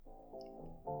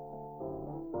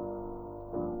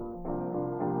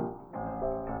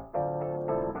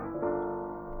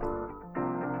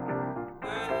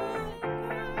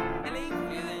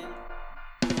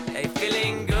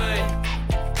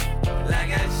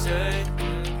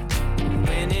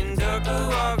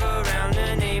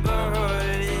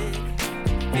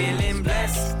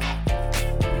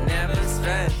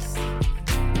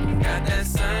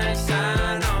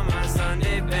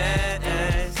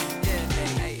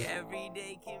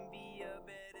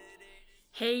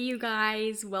Hey, you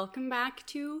guys, welcome back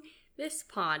to this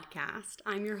podcast.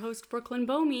 I'm your host, Brooklyn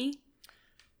Bomey.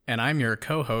 And I'm your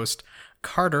co-host,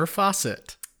 Carter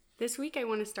Fawcett. This week, I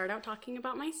want to start out talking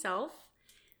about myself.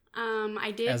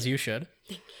 As you should.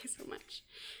 Thank you so much.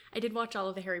 I did watch all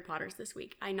of the Harry Potters this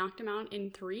week. I knocked them out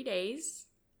in 3 days.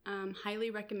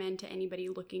 Highly recommend to anybody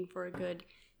looking for a good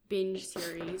binge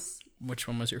series. Which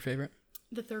one was your favorite?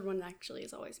 The third one actually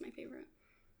is always my favorite.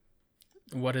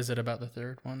 What is it about the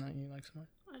third one that you like so much?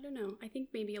 I don't know. I think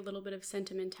maybe a little bit of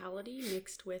sentimentality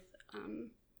mixed with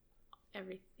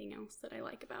everything else that I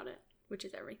like about it, which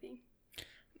is everything.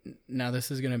 Now,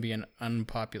 this is going to be an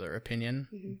unpopular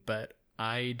opinion, but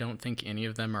I don't think any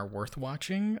of them are worth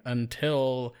watching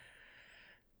until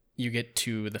you get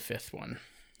to the fifth one.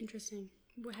 Interesting.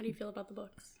 How do you feel about the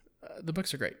books? The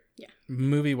books are great. Yeah.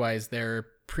 Movie-wise, they're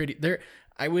pretty...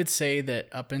 I would say that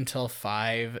up until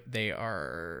 5, they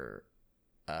are...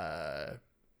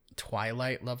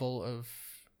 Twilight level of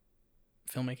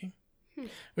filmmaking.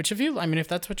 Which if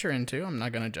that's what you're into, I'm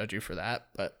not going to judge you for that,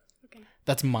 but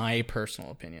that's my personal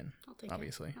opinion. I'll take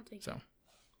obviously. I'll take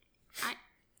it.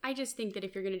 I just think that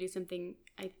if you're going to do something,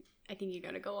 I think you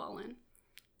got to go all in.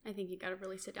 I think you got to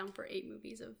really sit down for 8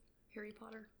 movies of Harry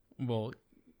Potter. Well,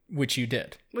 which you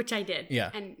did. Which I did.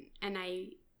 Yeah. And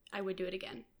I would do it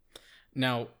again.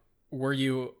 Now, were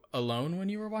you alone when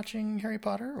you were watching Harry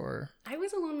Potter, or? I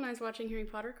was alone when I was watching Harry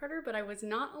Potter, Carter, but I was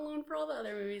not alone for all the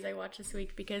other movies I watched this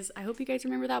week, because I hope you guys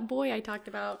remember that boy I talked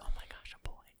about. Oh my gosh, a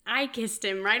boy. I kissed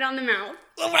him right on the mouth.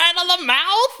 Right on the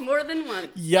mouth? More than once.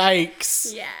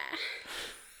 Yikes. Yeah.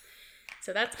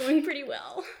 So that's going pretty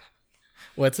well.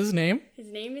 What's his name?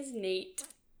 His name is Nate,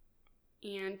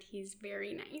 and he's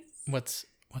very nice. What's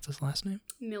his last name?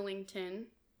 Millington.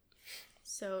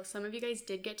 So some of you guys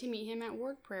did get to meet him at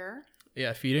Word Prayer.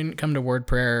 Yeah, if you didn't come to Word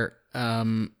Prayer,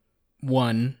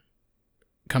 1,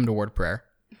 come to Word Prayer.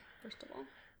 First of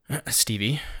all.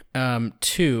 Stevie.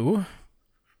 2,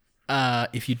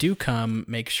 if you do come,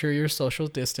 make sure you're social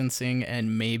distancing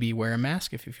and maybe wear a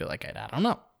mask if you feel like it. I don't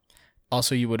know.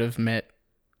 Also, you would have met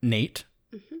Nate.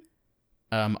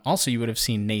 Also, you would have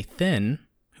seen Nathan,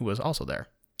 who was also there,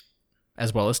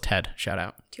 as well as Ted. Shout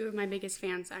out. 2 of my biggest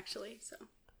fans, actually. So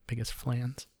biggest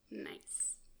flans. Nice.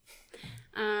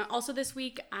 Also this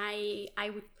week, I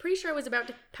was pretty sure I was about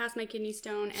to pass my kidney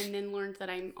stone, and then learned that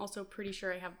I'm also pretty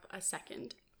sure I have a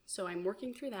second. So I'm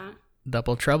working through that.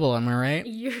 Double trouble, am I right?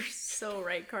 You're so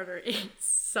right, Carter. It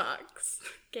sucks.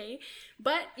 Okay?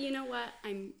 But you know what?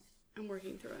 I'm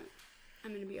working through it.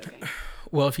 I'm going to be okay.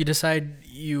 Well, if you decide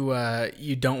you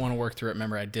don't want to work through it,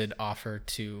 remember I did offer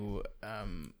to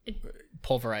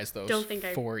pulverize those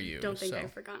for you. Don't think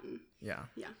I've forgotten. Yeah.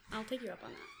 Yeah, I'll take you up on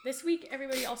that. This week,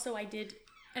 everybody, also I did,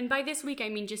 and by this week I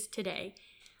mean just today,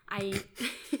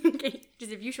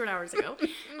 just a few short hours ago,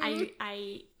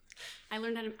 I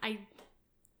learned how to,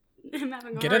 I'm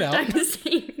having a hard time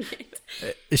saying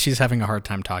it. She's having a hard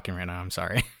time talking right now, I'm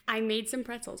sorry. I made some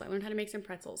pretzels. I learned how to make some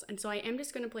pretzels. And so I am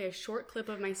just going to play a short clip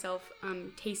of myself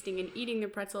tasting and eating the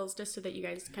pretzels, just so that you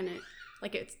guys kind of,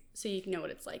 like, it's so you know what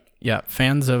it's like. Yeah,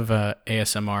 fans of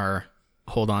ASMR,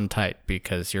 hold on tight,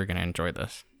 because you're going to enjoy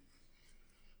this.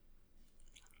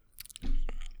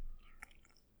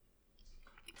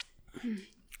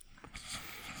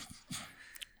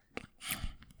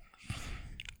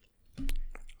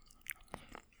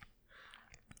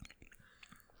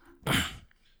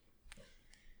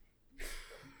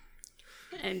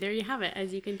 And there you have it.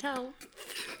 As you can tell,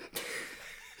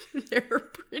 they're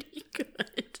pretty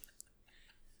good.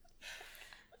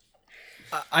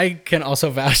 I can also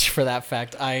vouch for that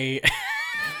fact. I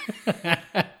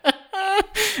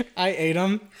ate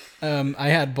them. I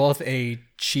had both a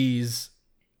cheese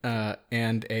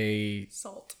and a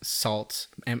salt.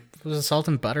 And was it salt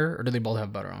and butter, or do they both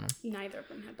have butter on them? Neither of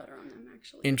them had butter on them,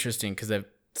 actually. Interesting, because the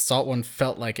salt one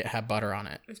felt like it had butter on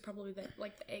it. It was probably the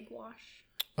egg wash.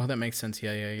 Oh, that makes sense.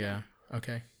 Yeah.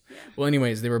 Okay. Yeah. Well,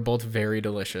 anyways, they were both very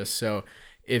delicious. So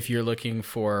if you're looking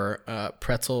for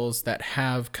pretzels that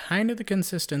have kind of the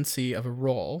consistency of a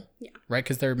roll, right?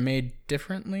 Because they're made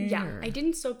differently. Yeah, I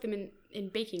didn't soak them in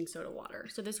baking soda water.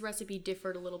 So this recipe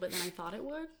differed a little bit than I thought it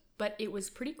would. But it was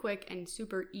pretty quick and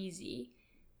super easy.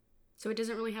 So it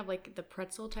doesn't really have like the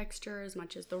pretzel texture as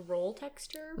much as the roll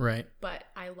texture. Right. But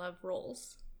I love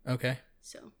rolls. Okay.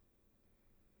 So.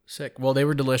 Sick. Well, they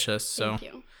were delicious. So. Thank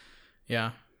you.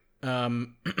 Yeah.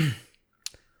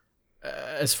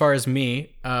 As far as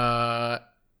me,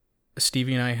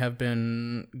 Stevie and I have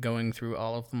been going through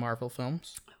all of the Marvel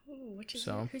films. Oh,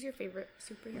 who's your favorite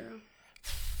superhero?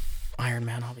 Iron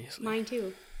Man, obviously. Mine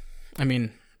too. I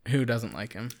mean, who doesn't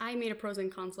like him? I made a pros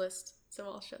and cons list, so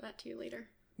I'll show that to you later.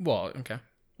 Well, okay.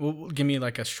 Well, give me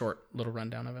like a short little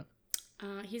rundown of it.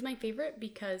 He's my favorite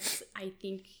because I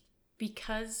think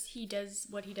because he does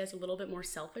what he does a little bit more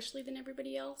selfishly than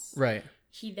everybody else. Right.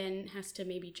 He then has to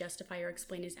maybe justify or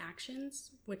explain his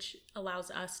actions, which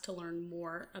allows us to learn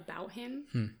more about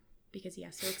him because he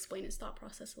has to explain his thought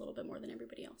process a little bit more than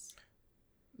everybody else.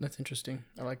 That's interesting.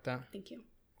 I like that. Thank you.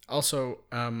 Also,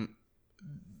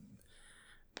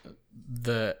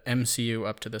 the MCU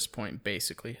up to this point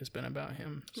basically has been about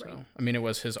him. So, Right. I mean, it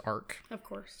was his arc. Of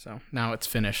course. So now it's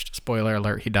finished. Spoiler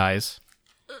alert, he dies.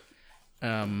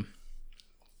 If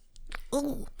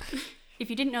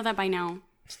you didn't know that by now,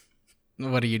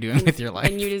 What are you doing with your life?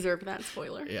 then you deserve that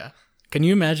spoiler. Yeah. Can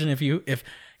you imagine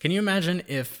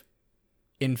if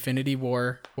Infinity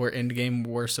War or Endgame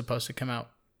were supposed to come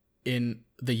out in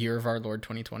the year of our Lord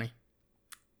 2020?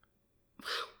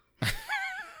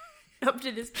 Up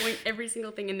to this point, every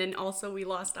single thing, and then also we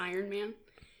lost Iron Man.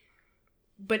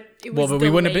 But it was we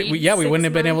wouldn't have been. We 6 wouldn't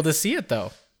have been able to months, see it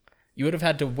though. You would have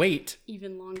had to wait.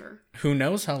 even longer. Who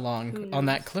knows how long Who on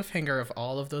that knows? cliffhanger of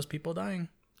all of those people dying.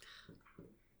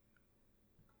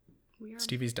 We are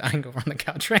Stevie's dying over on the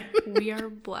couch right now. we are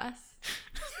blessed,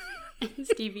 and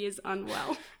Stevie is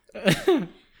unwell.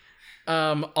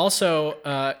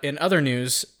 Also, in other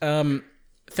news,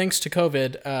 thanks to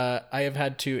COVID, I have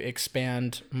had to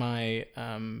expand my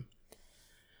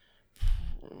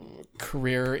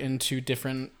career into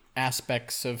different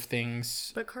aspects of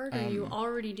things. But Carter, you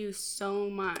already do so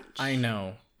much. I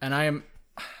know. And I am,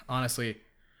 honestly,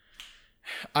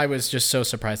 I was just so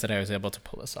surprised that I was able to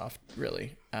pull this off,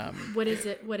 really. What is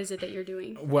it? What is it that you're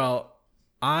doing? Well,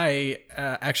 I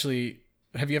actually,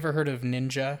 have you ever heard of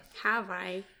Ninja? Have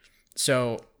I?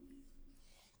 So,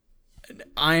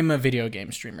 I'm a video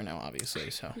game streamer now, obviously.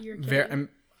 So, You're kidding.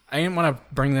 I didn't want to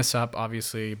bring this up,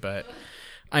 obviously, but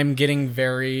I'm getting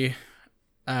very,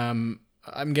 I'm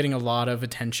getting a lot of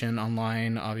attention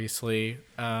online, obviously.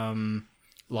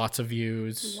 Lots of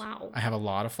views. Wow. I have a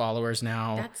lot of followers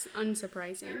now. That's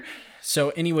unsurprising. So,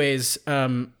 anyways,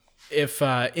 if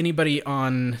anybody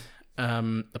on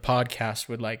the podcast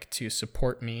would like to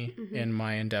support me in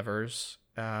my endeavors,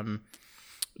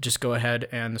 just go ahead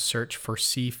and search for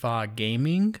CFA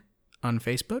Gaming on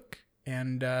Facebook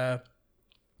and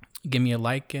give me a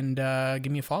like and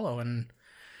give me a follow, and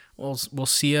we'll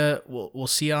see you we'll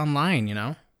see you online. You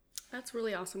know. That's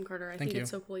really awesome, Carter. I Thank think you.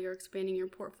 it's so cool you're expanding your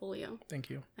portfolio. Thank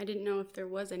you. I didn't know if there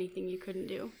was anything you couldn't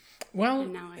do, Well,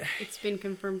 and now it's been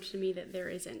confirmed to me that there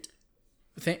isn't.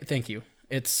 thank you.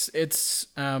 It's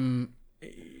you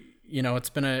know, it's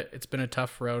been a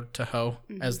tough road to hoe,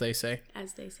 as they say.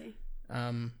 As they say.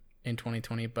 In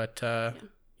 2020, but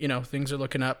you know, things are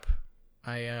looking up.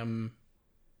 I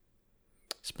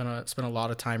spent a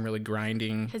lot of time really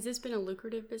grinding. Has this been a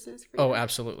lucrative business for you? Oh,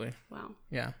 absolutely. Wow.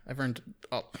 Yeah, I've earned.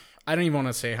 Oh, I don't even want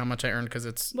to say how much I earned because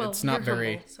it's not you're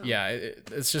very. humble, so- Yeah,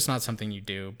 it's just not something you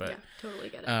do. But Yeah, totally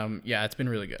get it. yeah, it's been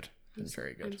really good. It's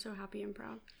very good. I'm so happy and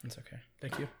proud. It's okay.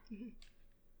 Thank you.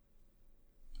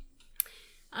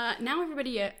 Now,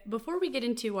 everybody, before we get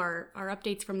into our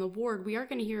updates from the ward, we are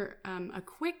going to hear a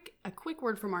quick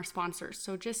word from our sponsors.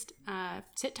 So just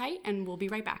sit tight, and we'll be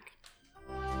right back.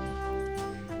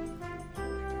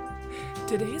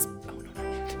 Today's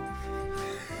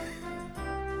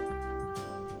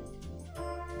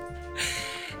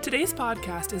Today's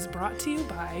podcast is brought to you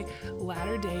by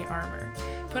Latter Day Armor.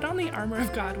 Put on the armor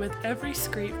of God with every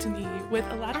scraped knee with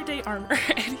a Latter Day Armor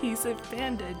adhesive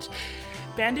bandage.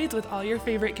 Band-aids with all your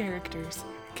favorite characters.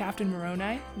 Captain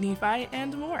Moroni, Nephi,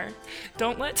 and more.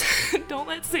 Don't let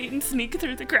Satan sneak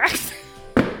through the cracks.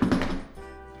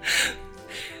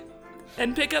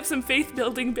 And pick up some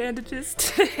faith-building bandages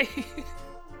today.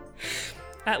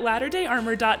 At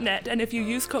latterdayarmor.net, and if you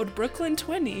use code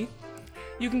Brooklyn20,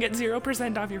 you can get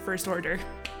 0% off your first order.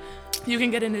 You can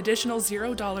get an additional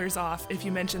 $0 off if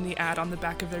you mention the ad on the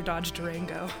back of their Dodge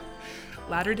Durango.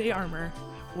 Latter Day Armor.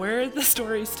 Where are the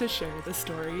stories to share the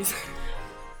stories?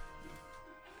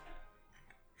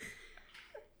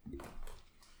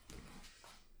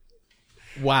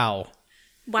 Wow.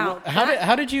 Wow.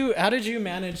 How did you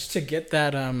manage to get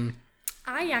that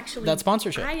that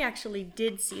sponsorship? I actually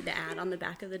did see the ad on the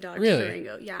back of the Dodge Really?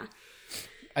 Durango. Yeah.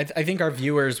 I think our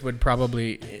viewers would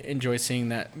probably enjoy seeing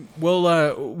that. We'll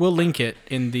link it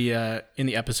in the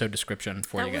episode description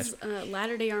for That you guys. was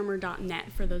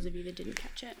latterdayarmor.net for those of you that didn't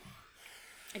catch it.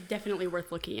 Definitely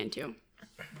worth looking into.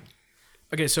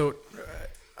 Okay, so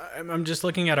I'm just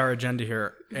looking at our agenda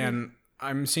here, and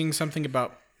I'm seeing something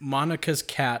about Monica's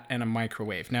cat and a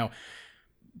microwave. Now,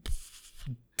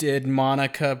 did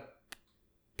Monica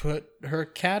put her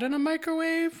cat in a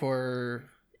microwave, or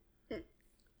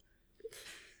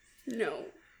No.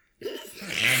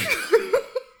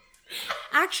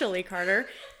 Actually, Carter,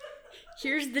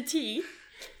 here's the tea.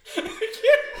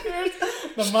 Here's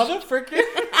the motherfucking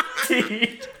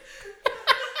tea.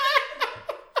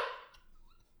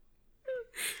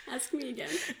 Ask me again.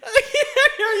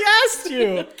 I asked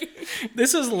you. Okay.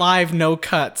 This is live, no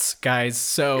cuts, guys.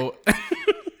 So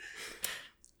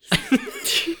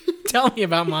tell me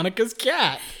about Monica's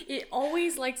cat. It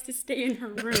always likes to stay in her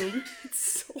room.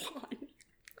 It's so hot.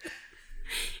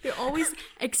 It always,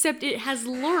 except it has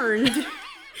learned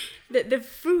that the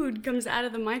food comes out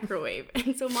of the microwave.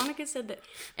 And so Monica said that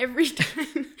every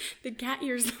time the cat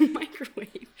hears the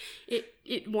microwave,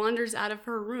 it wanders out of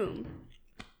her room.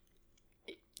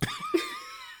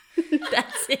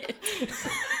 That's it.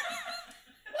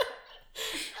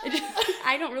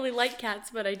 I don't really like cats,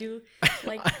 but I do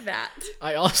like that.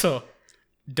 I also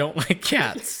don't like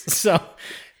cats, so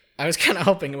I was kind of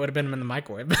hoping it would have been in the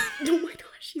microwave. Oh my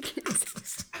gosh, you can't say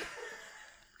this.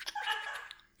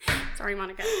 Sorry,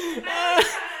 Monica.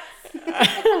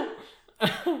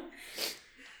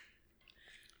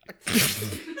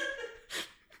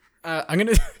 I'm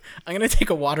gonna take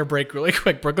a water break really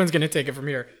quick. Brooklyn's gonna take it from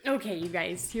here. Okay, you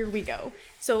guys, here we go.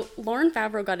 So Lauren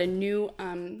Favreau got a new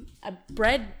a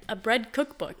bread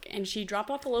cookbook, and she dropped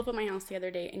off a loaf at my house the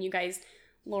other day. And you guys,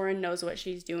 Lauren knows what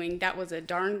she's doing. That was a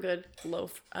darn good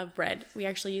loaf of bread. We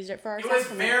actually used it for our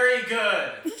sacrament. Very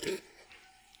good.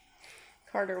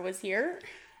 Carter was here,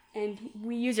 and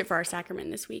we used it for our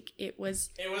sacrament this week. It was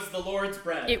the Lord's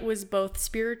bread. It was both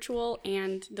spiritual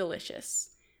and delicious.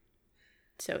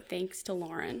 So thanks to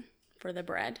Lauren for the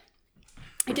bread.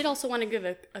 I did also want to give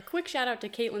a quick shout out to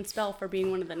Caitlin Spell for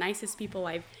being one of the nicest people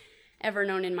I've ever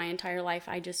known in my entire life.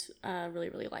 I just really,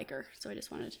 really like her. So I just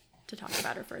wanted to talk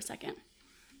about her for a second.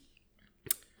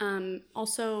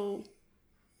 Also,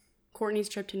 Courtney's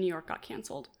trip to New York got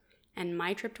canceled. And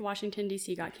my trip to Washington,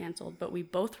 D.C. got canceled. But we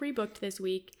both rebooked this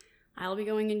week. I'll be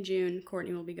going in June.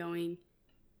 Courtney will be going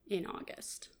in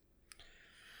August.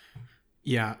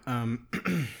 Yeah.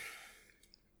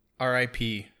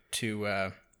 RIP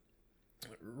to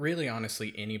really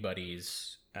honestly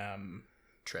anybody's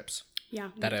trips. Yeah,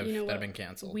 that have been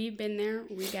canceled. We've been there,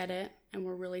 we get it, and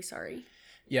we're really sorry.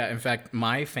 Yeah, in fact,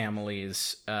 my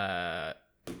family's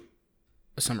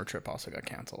summer trip also got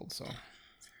canceled. So,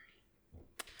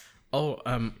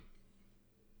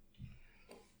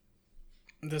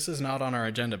 this is not on our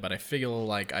agenda, but I feel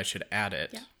like I should add it.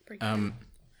 Yeah, break it down.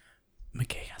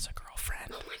 McKay has a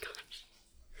girlfriend. Oh my gosh.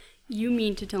 You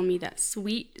mean to tell me that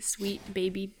sweet, sweet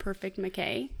baby perfect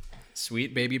McKay?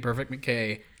 Sweet baby perfect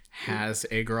McKay has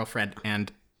a girlfriend, and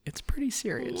it's pretty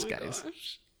serious, guys.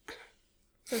 Gosh.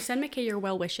 So send McKay your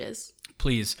well wishes.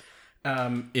 Please.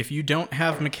 If you don't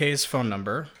have McKay's phone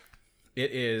number,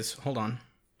 it is... Hold on.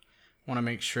 I want to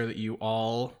make sure that you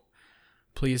all...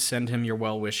 Please send him your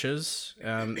well wishes.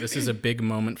 This is a big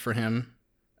moment for him.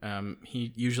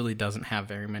 He usually doesn't have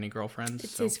very many girlfriends.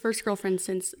 It's his first girlfriend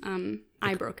since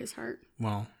I broke his heart.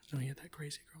 Well, no, he had that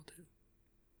crazy girl too.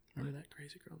 Remember that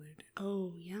crazy girl they did?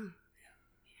 Oh, yeah.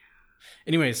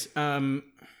 Anyways,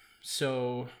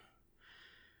 so...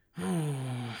 Oh,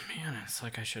 man, it's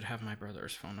like I should have my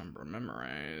brother's phone number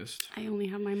memorized. I only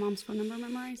have my mom's phone number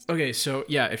memorized. Okay, so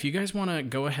yeah, if you guys want to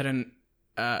go ahead and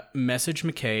message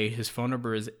McKay, his phone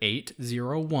number is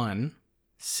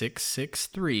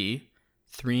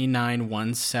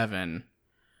 801-663-3917.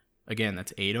 Again,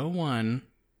 that's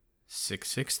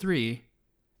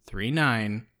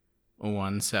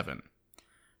 801-663-3917.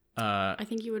 I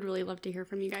think he would really love to hear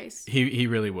from you guys. He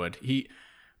really would.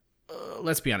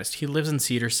 Let's be honest, he lives in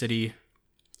Cedar City.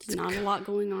 There's not a lot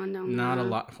going on down there. Not a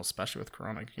lot, well, especially with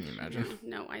Corona, can you imagine?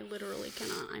 No, I literally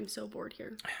cannot. I'm so bored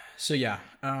here. So yeah,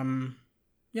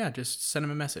 just send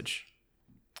him a message.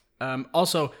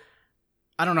 Also,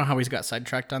 I don't know how he's got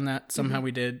sidetracked on that. Somehow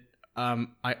we did.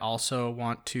 I also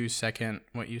want to second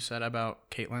what you said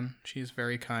about Caitlin. She's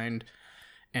very kind,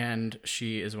 and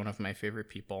she is one of my favorite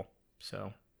people.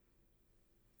 So,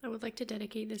 I would like to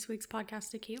dedicate this week's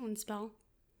podcast to Caitlin Spell.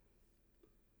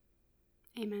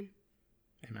 Amen.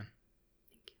 Amen.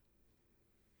 Thank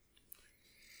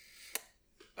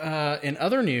you. In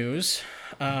other news,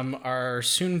 our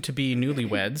soon-to-be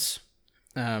newlyweds,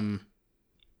 Sam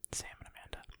and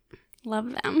Amanda,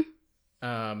 love them.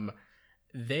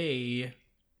 They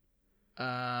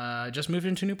just moved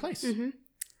into a new place. Mm-hmm.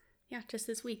 Yeah, just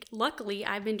this week. Luckily,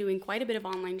 I've been doing quite a bit of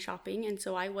online shopping, and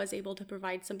so I was able to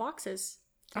provide some boxes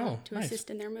to nice. assist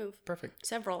in their move. Perfect.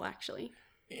 Several, actually.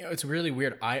 You know, it's really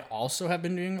weird. I also have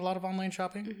been doing a lot of online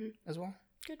shopping as well.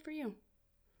 Good for you.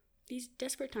 These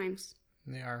desperate times.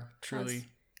 They are truly...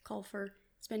 Call for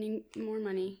spending more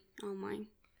money online.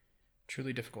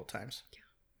 Truly difficult times.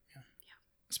 Yeah.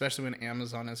 especially when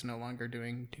Amazon is no longer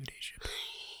doing 2-day shipping.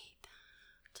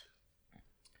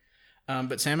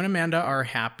 But Sam and Amanda are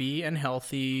happy and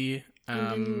healthy.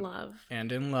 And in love.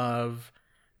 And in love.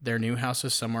 Their new house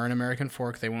is somewhere in American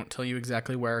Fork. They won't tell you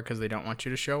exactly where because they don't want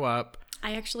you to show up.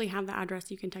 I actually have the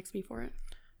address. You can text me for it.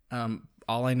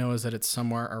 All I know is that it's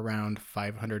somewhere around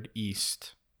 500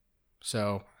 East.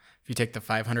 So if you take the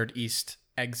 500 East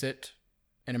exit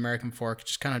in American Fork,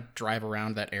 just kind of drive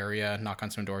around that area, knock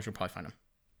on some doors, you'll probably find them.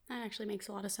 That actually makes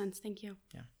a lot of sense. Thank you.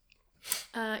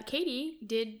 Yeah. Katie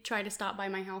did try to stop by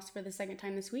my house for the second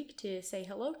time this week to say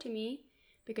hello to me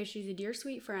because she's a dear,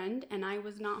 sweet friend, and I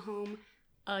was not home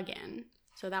again.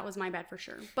 So that was my bad for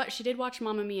sure. But she did watch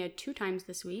Mamma Mia 2 times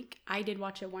this week. I did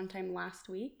watch it 1 time last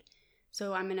week.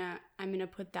 So I'm gonna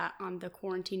put that on the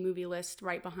quarantine movie list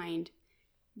right behind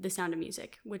The Sound of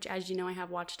Music, which, as you know, I have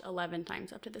watched 11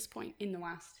 times up to this point in the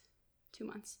last 2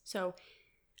 months. So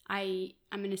I'm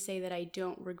gonna say that I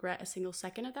don't regret a single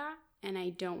second of that, and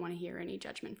I don't want to hear any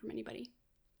judgment from anybody.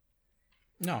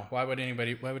 No, why would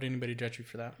anybody judge you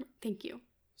for that? Thank you.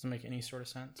 Doesn't make any sort of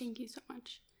sense. Thank you so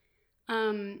much.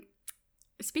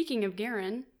 Speaking of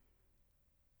Garen,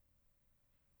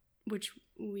 which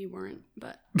we weren't,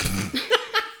 but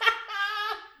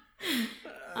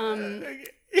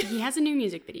he has a new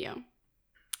music video.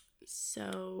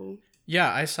 So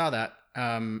yeah, I saw that.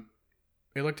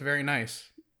 It looked very nice.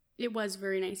 It was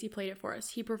very nice. He played it for us.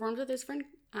 He performed with his friend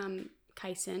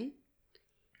Kyson,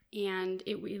 and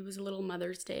it was a little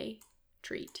Mother's Day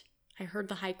treat. I heard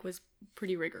the hike was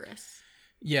pretty rigorous.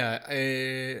 Yeah,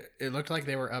 it looked like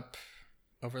they were up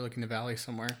overlooking the valley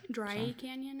somewhere. Dry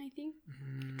Canyon, I think.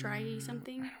 Dry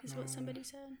something is what somebody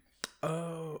said.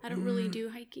 Oh, I don't really do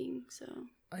hiking, so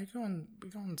I go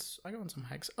on some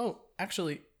hikes. Oh,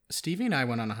 actually, Stevie and I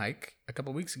went on a hike a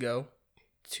couple weeks ago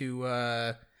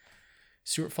to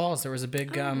Stewart Falls. There was a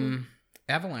big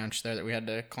avalanche there that we had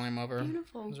to climb over.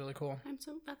 Beautiful. It was really cool.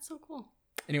 That's so cool.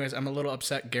 Anyways, I'm a little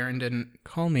upset Garen didn't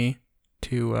call me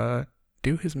to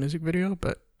do his music video,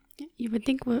 but you would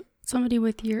think somebody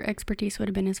with your expertise would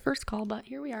have been his first call, but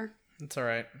here we are. It's all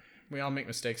right. We all make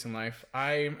mistakes in life.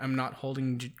 I am not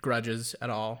holding grudges at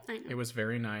all. I know. It was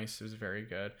very nice. It was very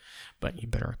good. But you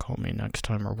better call me next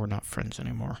time or we're not friends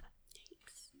anymore.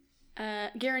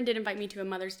 Thanks. Garen did invite me to a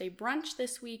Mother's Day brunch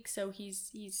this week, so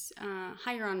he's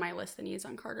higher on my list than he is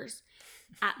on Carter's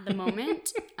at the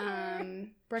moment.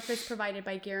 Breakfast provided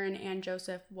by Garen and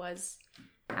Joseph was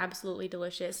absolutely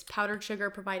delicious. Powdered sugar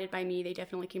provided by me. They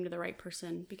definitely came to the right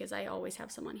person because I always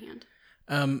have some on hand.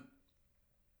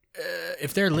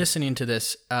 If they're listening to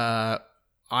this, I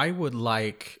would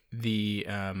like the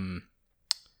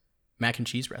mac and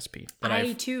cheese recipe.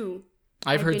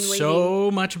 I've heard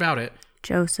so much about it.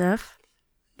 Joseph,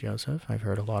 I've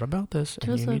heard a lot about this. And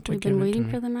Joseph, you need to we've give been it waiting to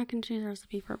me. for the mac and cheese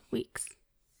recipe for weeks.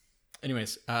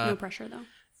 Anyways, No pressure though.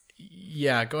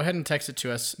 Yeah, go ahead and text it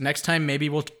to us. Next time, maybe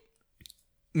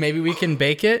we can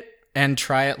bake it and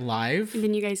try it live. And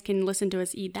then you guys can listen to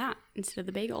us eat that instead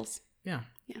of the bagels. Yeah.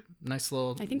 Yeah. Nice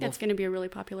little. I think that's going to be a really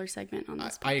popular segment on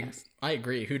this podcast. I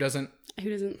agree. Who doesn't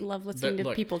love listening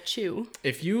to people chew?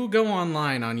 If you go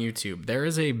online on YouTube, there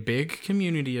is a big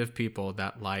community of people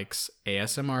that likes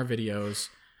ASMR videos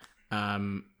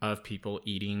of people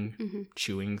eating,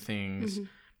 chewing things.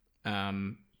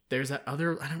 There's that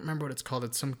other, I don't remember what it's called.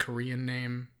 It's some Korean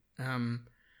name.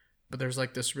 But there's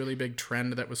like this really big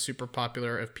trend that was super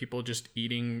popular of people just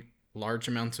eating large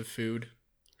amounts of food.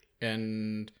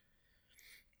 And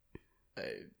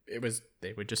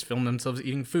they would just film themselves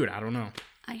eating food. I don't know.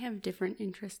 I have different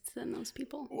interests than those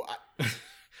people.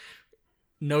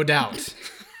 No doubt.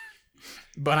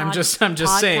 But I'm just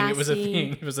saying it was a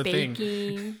thing. It was a baking.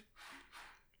 thing.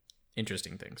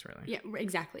 Interesting things, really. Yeah,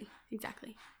 exactly. We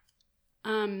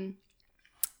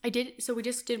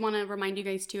just did want to remind you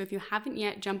guys too, if you haven't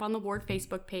yet, jump on the Ward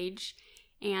Facebook page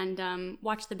and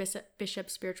watch the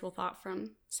Bishop Spiritual Thought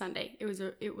from Sunday. It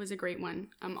was a great one.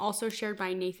 Also shared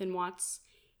by Nathan Watts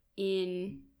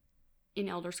in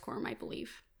Elders Quorum, I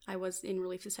believe. I was in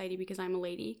Relief Society because I'm a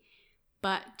lady,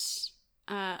 but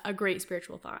a great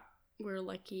spiritual thought. We're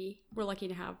lucky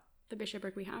to have the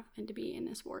bishopric we have and to be in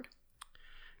this ward.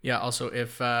 Yeah. Also,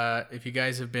 if you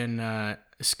guys have been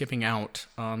skipping out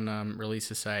on Relief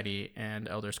Society and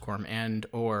Elders Quorum and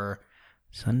or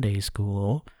Sunday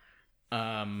school,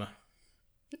 nice.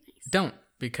 Don't,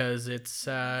 because it's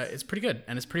pretty good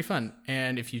and it's pretty fun.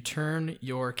 And if you turn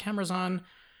your cameras on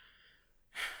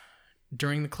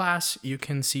during the class, you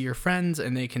can see your friends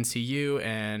and they can see you,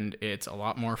 and it's a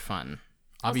lot more fun.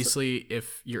 Obviously,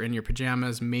 if you're in your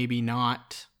pajamas, maybe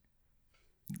not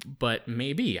but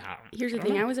maybe. Here's the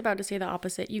thing. I was about to say the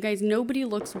opposite. You guys, nobody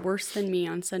looks worse than me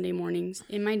on Sunday mornings.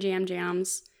 In my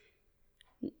jams,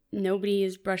 nobody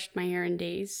has brushed my hair in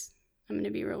days. I'm going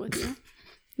to be real with you.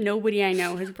 Nobody I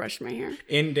know has brushed my hair.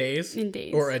 In days? In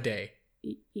days. Or a day?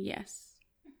 Yes.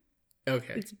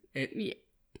 Okay. Yeah.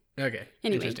 Okay.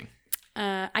 Anyway, Interesting.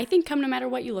 I think come no matter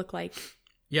what you look like.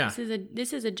 Yeah.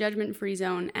 This is a judgment-free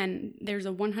zone, and there's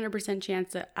a 100%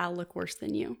 chance that I'll look worse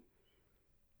than you.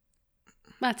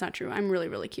 That's not true. I'm really,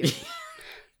 really cute.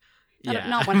 Yeah.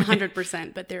 Not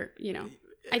 100%, but they're,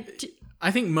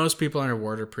 I think most people in our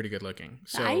ward are pretty good looking.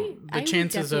 So I the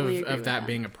chances of that that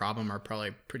being a problem are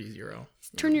probably pretty zero.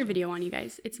 Turn your video on, you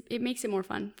guys. It makes it more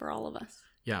fun for all of us.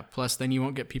 Yeah. Plus, then you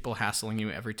won't get people hassling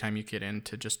you every time you get in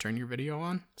to just turn your video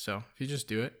on. So if you just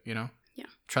do it, Yeah.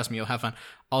 Trust me, you'll have fun.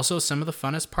 Also, some of the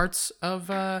funnest parts of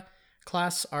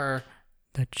class are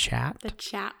the chat. The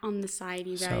chat on the side,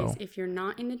 you guys. So, if you're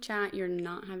not in the chat, you're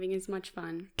not having as much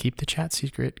fun. Keep the chat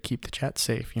secret. Keep the chat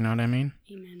safe. You know what I mean?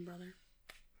 Amen, brother.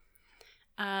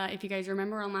 If you guys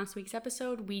remember on last week's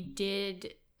episode, we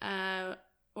did,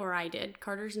 or I did.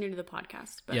 Carter's new to the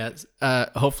podcast. But yeah.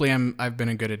 Hopefully, I've been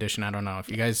a good addition. I don't know if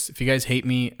you guys hate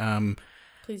me.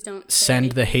 Please don't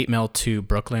send the hate mail to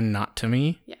Brooklyn, not to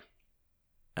me. Yeah.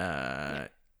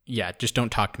 Yeah. Just don't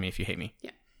talk to me if you hate me.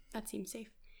 Yeah, that seems safe.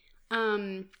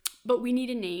 But we need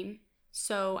a name.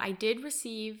 So I did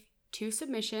receive 2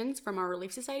 submissions from our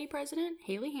Relief Society president,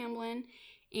 Haley Hamlin,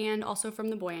 and also from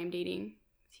the boy I'm dating.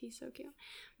 He's so cute.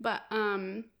 But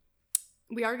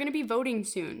we are going to be voting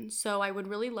soon, so I would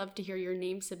really love to hear your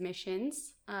name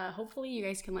submissions. Hopefully you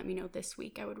guys can let me know this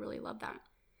week. I would really love that.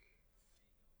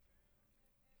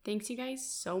 Thanks you guys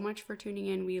so much for tuning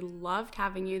in. We loved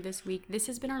having you this week. This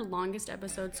has been our longest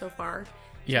episode so far.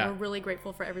 Yeah. We're really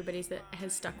grateful for everybody that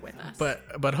has stuck with us.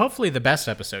 But hopefully the best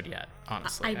episode yet,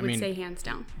 honestly. I would say hands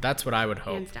down. That's what I would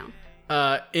hope. Hands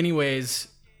down. Anyways,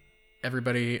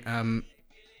 everybody,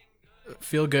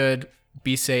 feel good,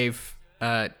 be safe,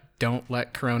 don't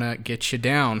let Corona get you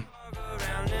down.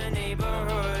 Around the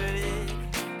neighborhood,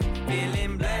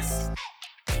 feeling blessed,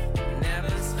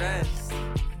 never stressed.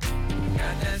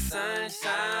 Got that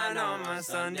sunshine on my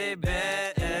Sunday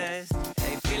best.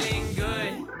 Hey, feeling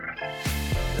good,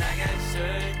 like I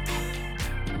should.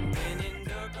 When in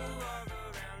dark, I walk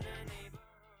around the neighborhood.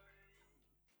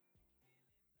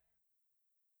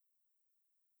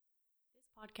 This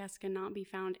podcast cannot be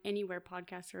found anywhere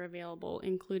podcasts are available,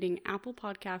 including Apple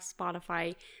Podcasts,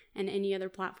 Spotify, and any other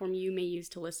platform you may use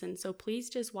to listen. So please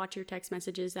just watch your text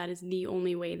messages. That is the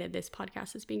only way that this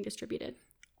podcast is being distributed.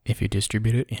 If you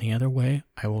distribute it any other way,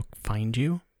 I will find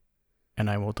you and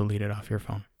I will delete it off your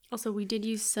phone. Also, we did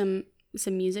use some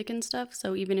music and stuff,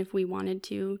 so even if we wanted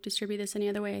to distribute this any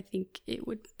other way, I think it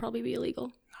would probably be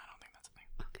illegal.